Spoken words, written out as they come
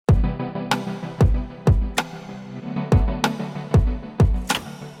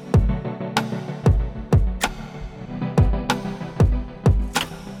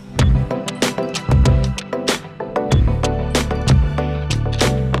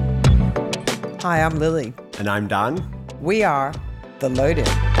Hi, I'm Lily. And I'm Dan. We are The Loaded.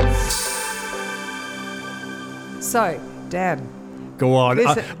 So, Dan. Go on.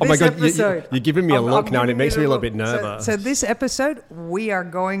 Oh my God, you're giving me a look now and it makes me a little bit nervous. So this episode, we are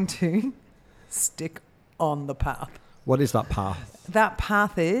going to stick on the path. What is that path? That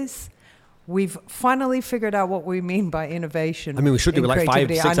path is... We've finally figured out what we mean by innovation. I mean, we should do like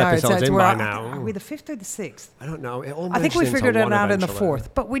 5-6 episodes in by now. Are we the 5th or the 6th? I don't know. I think we figured it out in the 4th.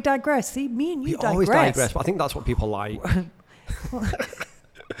 But we digress. See, me and you digress. We always digress, but I think that's what people like.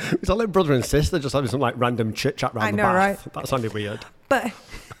 It's all like brother and sister just having some like random chit-chat around the bath. Right? That sounded weird. But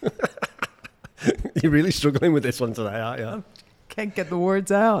you're really struggling with this one today, aren't you? Can't get the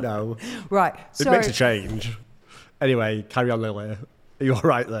words out. No. Right. It makes a change. Anyway, carry on, Lily. Are you all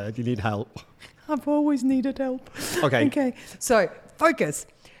right there? Do you need help? I've always needed help. Okay. So focus.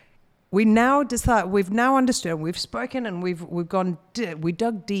 We've now understood, we've spoken, and we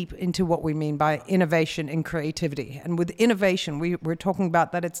dug deep into what we mean by innovation and creativity. And with innovation, we're talking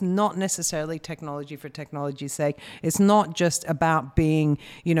about that it's not necessarily technology for technology's sake. It's not just about being,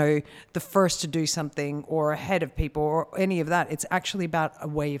 the first to do something or ahead of people or any of that. It's actually about a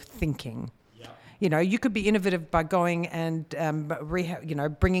way of thinking. You could be innovative by going and,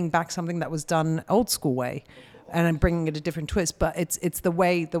 bringing back something that was done old school way and bringing it a different twist. But it's the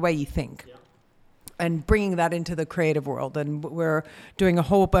way you think and bringing that into the creative world. And we're doing a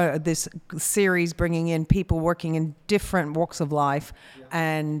whole this series, bringing in people working in different walks of life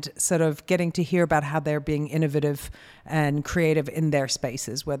and sort of getting to hear about how they're being innovative and creative in their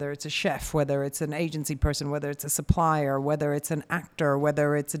spaces, whether it's a chef, whether it's an agency person, whether it's a supplier, whether it's an actor,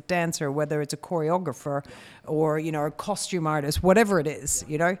 whether it's a dancer, whether it's a choreographer or, a costume artist, whatever it is,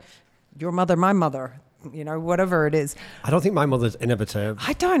 your mother, my mother, whatever it is. I don't think my mother's innovative.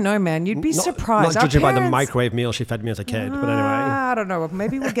 I don't know, man. You'd be surprised. Not judging by the microwave meal she fed me as a kid, but anyway. I don't know.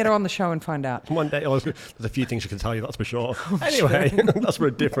 Maybe we'll get her on the show and find out. One day, there's a few things she can tell you, that's for sure. Anyway, that's for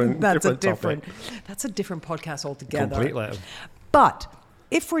a different topic. That's a different podcast altogether. Completely. But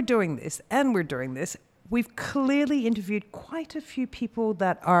if we're doing this, we've clearly interviewed quite a few people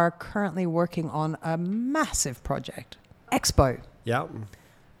that are currently working on a massive project. Expo. Yeah.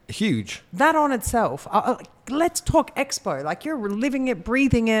 Huge. That on itself. Let's talk Expo. Like you're living it,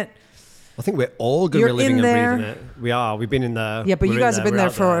 breathing it. I think we're all going to be living and breathing it. We are. We've been in there. Yeah, but you guys have been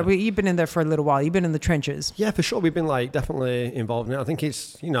there you've been in there for a little while. You've been in the trenches. Yeah, for sure. We've been definitely involved in it. I think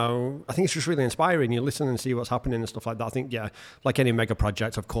it's, it's just really inspiring. You listen and see what's happening and stuff like that. I think, like any mega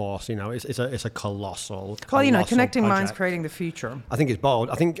project, of course, it's a colossal connecting project. minds, creating the future. I think it's bold.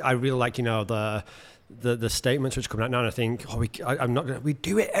 I think I really like, the statements which come out now, and I think, we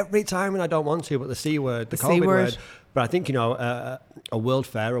do it every time and I don't want to, but the C word, the COVID word. But I think, a World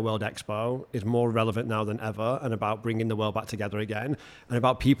Fair, a World Expo is more relevant now than ever and about bringing the world back together again and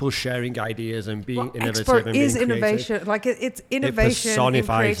about people sharing ideas and being innovative Expo and is being innovation. Creative. It's innovation and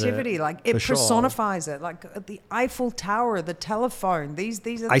creativity. It personifies sure. it. Like the Eiffel Tower, the telephone, these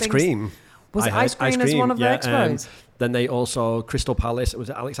are ice things. Cream. Was ice cream as one of the expos? Then they also, Crystal Palace, was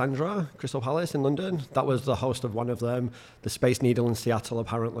it Alexandra? Crystal Palace in London? That was the host of one of them. The Space Needle in Seattle,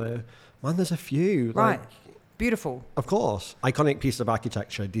 apparently. Man, there's a few. Right. Beautiful. Of course. Iconic piece of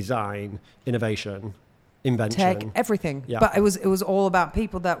architecture, design, innovation, invention. Tech, everything. Yeah. But it was all about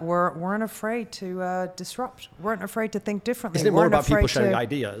people that weren't afraid to disrupt, weren't afraid to think differently. Isn't it more about people sharing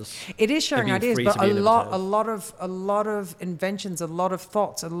ideas? It is sharing ideas, but a lot of inventions, a lot of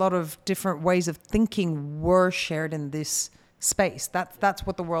thoughts, a lot of different ways of thinking were shared in this space. That's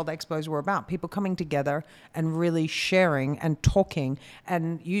what the World Expos were about. People coming together and really sharing and talking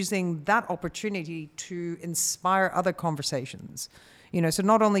and using that opportunity to inspire other conversations. So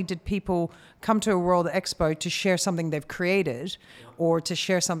not only did people come to a World Expo to share something they've created or to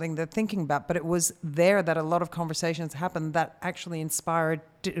share something they're thinking about, but it was there that a lot of conversations happened that actually inspired,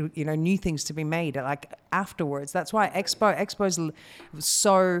 new things to be made afterwards. That's why Expo's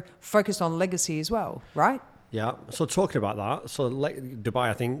so focused on legacy as well, right? Yeah. So talking about that, Dubai,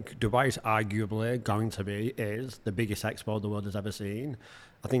 I think Dubai is arguably is the biggest expo the world has ever seen.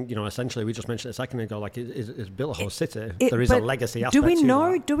 I think, essentially, we just mentioned a second ago, it's built a whole city. There is a legacy aspect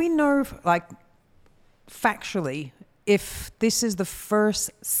do we know, that. Factually, if this is the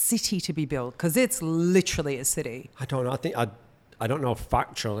first city to be built? Because it's literally a city. I don't know. I don't know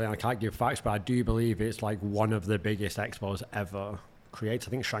factually. I can't give facts, but I do believe it's one of the biggest expos ever created.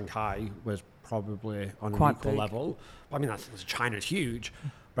 I think Shanghai was probably on an equal level. I mean, China's huge.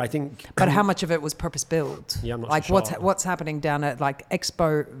 But I think... But how much of it was purpose-built? Yeah, I'm not like, so sure. what's happening down at, like,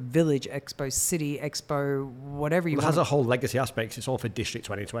 Expo Village, Expo City, Expo whatever you want. It has a whole legacy aspect. It's all for District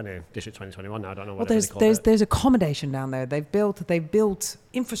 2020, District 2021 now. I don't know what there's accommodation down there. They've built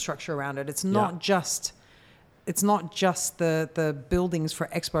infrastructure around it. It's not just... It's not just the buildings for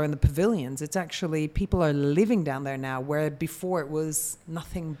Expo and the pavilions. It's actually people are living down there now, where before it was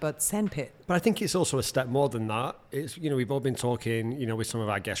nothing but sandpit. But I think it's also a step more than that. It's, we've all been talking, with some of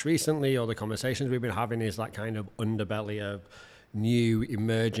our guests recently, or the conversations we've been having is that kind of underbelly of new,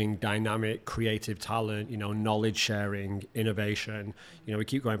 emerging, dynamic, creative talent, knowledge sharing, innovation. We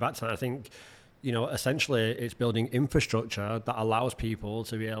keep going back to that. I think, essentially it's building infrastructure that allows people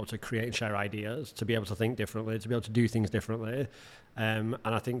to be able to create and share ideas, to be able to think differently, to be able to do things differently. And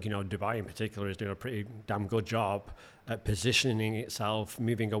I think, Dubai in particular is doing a pretty damn good job at positioning itself,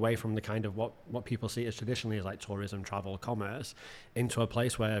 moving away from the kind of what people see as traditionally as like tourism, travel, commerce, into a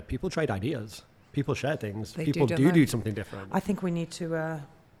place where people trade ideas, people share things, people do something different. I think we need to...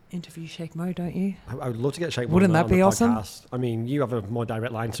 interview Sheikh Mo, don't you? I would love to get Sheikh Mo. Wouldn't that be awesome? I mean, you have a more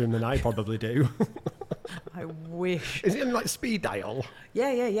direct line to him than I probably do. I wish. Is it in like speed dial?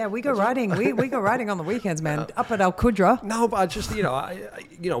 Yeah. We go riding. We go riding on the weekends, man. Up at Al Qudra. No, but I just,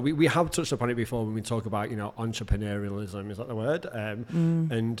 we have touched upon it before when we talk about, entrepreneurialism. Is that the word?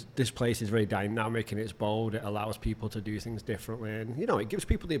 And this place is very dynamic and it's bold. It allows people to do things differently, and it gives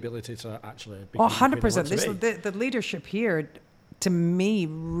people the ability to actually. 100%. The leadership here, to me,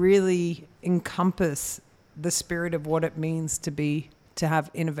 really encompass the spirit of what it means to have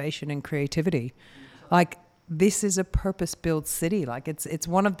innovation and creativity. Like, this is a purpose-built city. Like, it's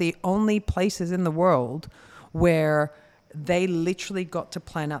one of the only places in the world where they literally got to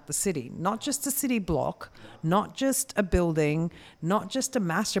plan out the city. Not just a city block, not just a building, not just a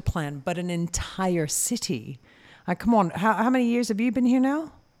master plan, but an entire city. Like, come on, how many years have you been here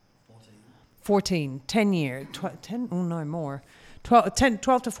now? 14. 10 years. 10? Oh, no, more.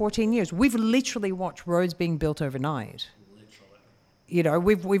 12 to 14 years. We've literally watched roads being built overnight.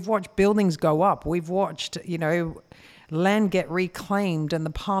 Literally. We've watched buildings go up. We've watched, land get reclaimed and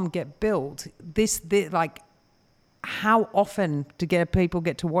the palm get built. Like, how often do people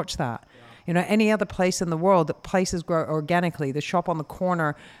get to watch that? Yeah. Any other place in the world, that places grow organically. The shop on the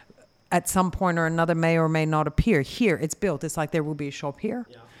corner at some point or another may or may not appear. Here, it's built. It's like there will be a shop here.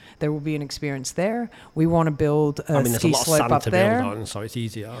 Yeah. There will be an experience there. We want to build a ski slope up there. There's a lot of sand to build on, so it's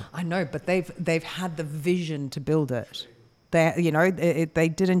easier. I know, but they've had the vision to build it.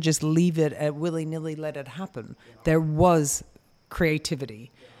 They didn't just leave it willy-nilly, let it happen. There was creativity.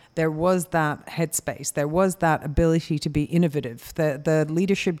 There was that headspace. There was that ability to be innovative. The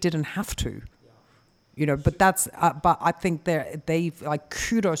leadership didn't have to. But that's. But I think they've like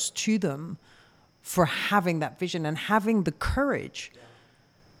kudos to them for having that vision and having the courage.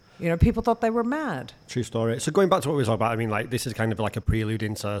 People thought they were mad. True story. So going back to what we were talking about, I mean, like, this is kind of like a prelude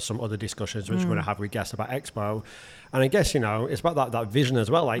into some other discussions which we're going to have with guests about Expo. And I guess, it's about that vision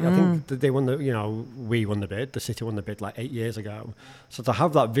as well. Like, I think that they won we won the bid, the city won the bid like 8 years ago. So to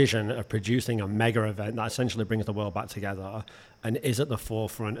have that vision of producing a mega event that essentially brings the world back together and is at the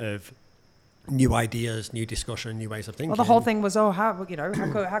forefront of new ideas, new discussion, new ways of thinking. Well, the whole thing was, how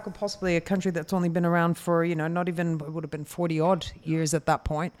could possibly a country that's only been around for, not even, it would have been 40 odd years at that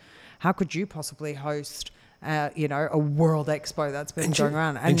point. How could you possibly host, a world expo that's been going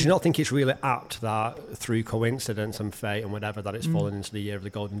around? And do you not think it's really apt that through coincidence and fate and whatever, that it's fallen into the year of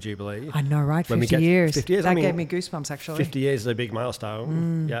the Golden Jubilee? I know, right? 50 years. 50 years. That gave me goosebumps, actually. 50 years is a big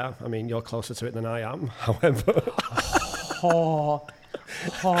milestone. Yeah. I mean, you're closer to it than I am, however.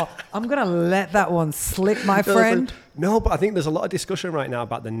 I'm going to let that one slip, my friend. No, but I think there's a lot of discussion right now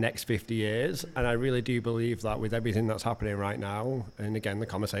about the next 50 years. And I really do believe that with everything that's happening right now, and again, the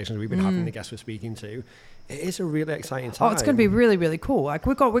conversations we've been having, the guests we're speaking to, it is a really exciting time. Oh, it's going to be really, really cool. Like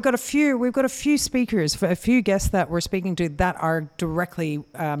we've got a few speakers, a few guests that we're speaking to that are directly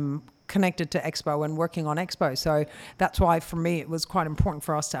connected to Expo and working on Expo. So that's why for me it was quite important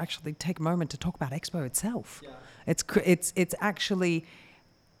for us to actually take a moment to talk about Expo itself. Yeah. It's actually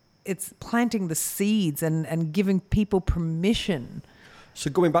planting the seeds and giving people permission. So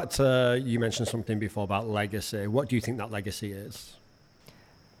going back to, you mentioned something before about legacy. What do you think that legacy is?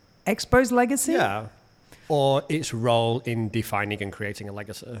 Expo's legacy? Yeah. Or its role in defining and creating a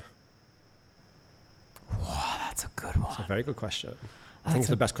legacy? Wow, that's a good one. That's a very good question. I think it's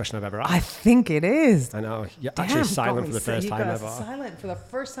the best question I've ever asked. I think it is. I know. You're actually silent for the first time ever. Silent for the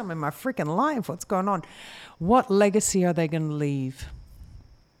first time in my freaking life. What's going on? What legacy are they going to leave?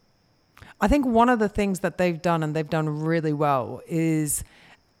 I think one of the things that they've done, and they've done really well, is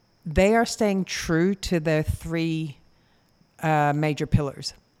they are staying true to their three major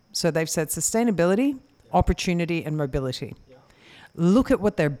pillars. So they've said sustainability, opportunity, and mobility. Look at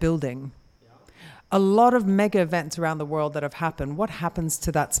what they're building. A lot of mega events around the world that have happened, what happens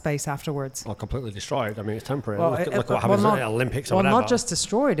to that space afterwards? Well, completely destroyed. I mean, it's temporary. Well, look what happens at the Olympics or whatever. Well, not just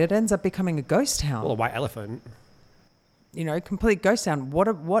destroyed. It ends up becoming a ghost town. Well, a white elephant. You know, complete ghost town. What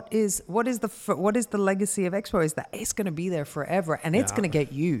is the legacy of Expo? Is that it's going to be there forever and it's going to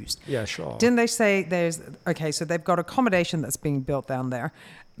get used. Yeah, sure. Didn't they say so they've got accommodation that's being built down there.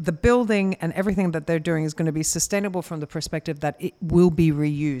 The building and everything that they're doing is going to be sustainable from the perspective that it will be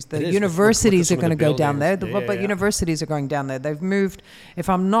reused. The universities are going to go down there, but universities are going down there. They've moved, if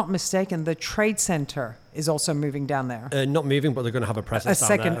I'm not mistaken, the trade center is also moving down there. Not moving, but they're going to have a presence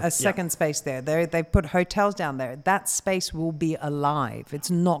down there. A second space there. They've put hotels down there. That space will be alive. It's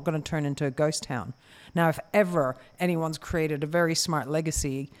not going to turn into a ghost town. Now, if ever anyone's created a very smart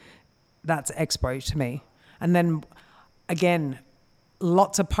legacy, that's Expo to me. And then, again,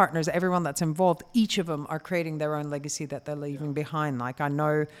 lots of partners, everyone that's involved, each of them are creating their own legacy that they're leaving behind. Like I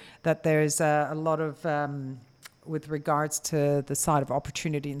know that there's a lot of, with regards to the side of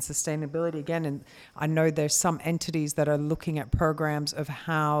opportunity and sustainability again, and I know there's some entities that are looking at programs of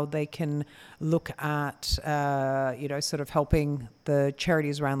how they can look at, sort of helping the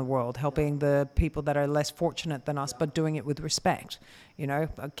charities around the world, helping the people that are less fortunate than us, but doing it with respect. You know,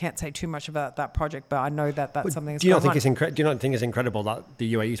 I can't say too much about that project, but I know that that's something that's do you not think it's incredible that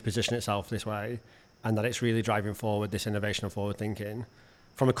the UAE's positioned itself this way and that it's really driving forward this innovation and forward thinking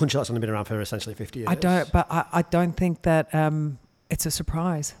from a country that's only been around for essentially 50 years? I don't think that it's a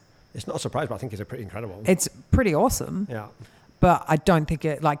surprise. It's not a surprise, but I think it's pretty incredible. It's pretty awesome. Yeah. But I don't think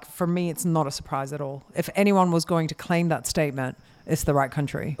for me, it's not a surprise at all. If anyone was going to claim that statement, it's the right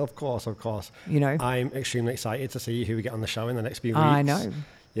country. Of course. You know, I'm extremely excited to see who we get on the show in the next few weeks. I know.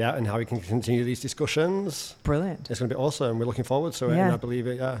 Yeah, and how we can continue these discussions. Brilliant. It's going to be awesome. We're looking forward to it, and I believe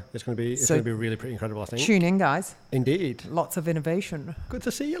it's going to be really pretty incredible, I think. Tune in, guys. Indeed. Lots of innovation. Good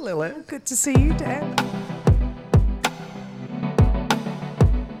to see you, Lily. Good to see you, Dan.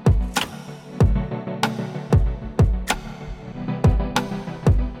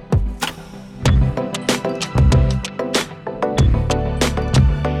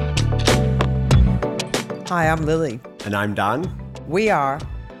 Hi, I'm Lily. And I'm Dan. We are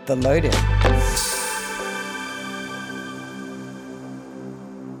The Load In.